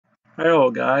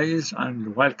Hello guys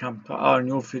and welcome to our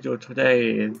new video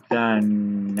today, the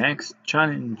next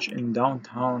challenge in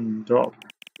downtown drop.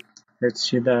 Let's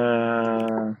see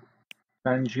the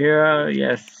challenge here.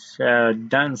 Yes,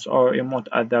 dance or emote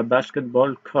at the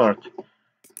basketball court.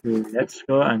 Let's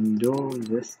go and do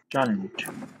this challenge.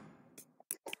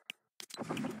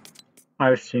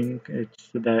 I think it's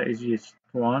the easiest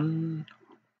one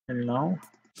till now.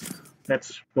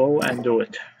 Let's go and do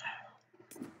it.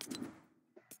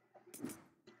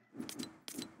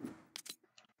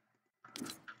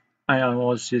 I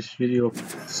watch this video,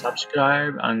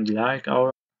 subscribe and like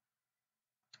our.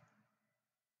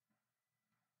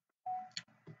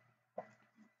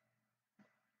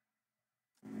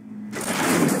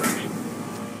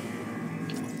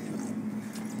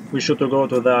 We should go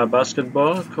to the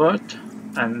basketball court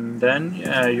and then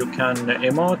you can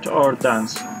emote or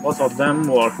dance. Both of them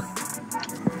work.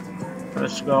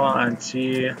 Let's go and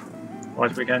see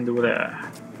what we can do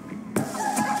there.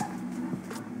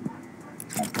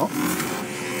 Oh,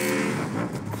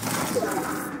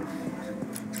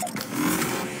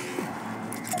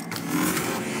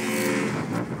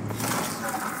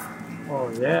 oh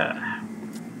yeah.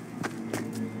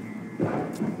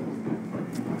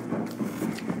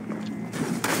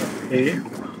 Okay.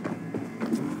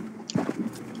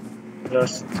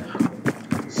 Just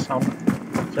some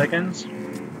seconds.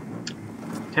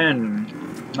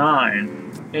 10,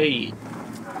 9, 8,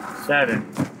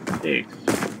 7, 6,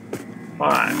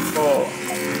 5, 4,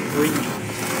 3,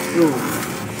 2,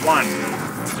 1,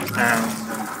 and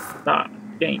start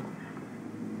game.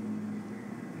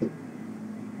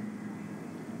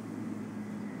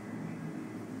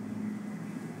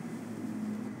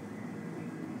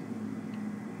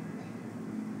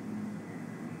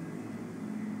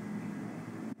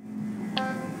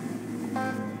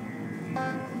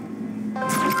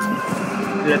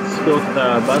 Let's go to the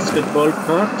basketball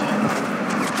court.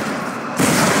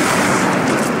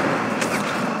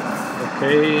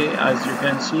 Okay, as you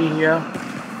can see here,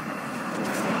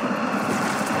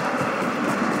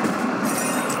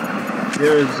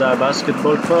 here is the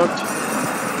basketball court.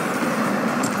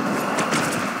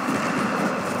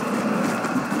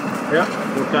 Yeah,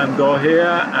 you can go here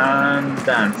and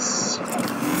dance.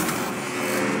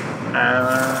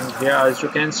 And here, as you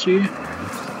can see,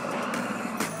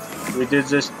 we did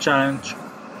this challenge.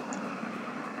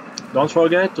 Don't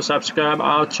forget to subscribe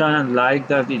our channel and like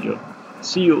the video.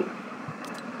 See you.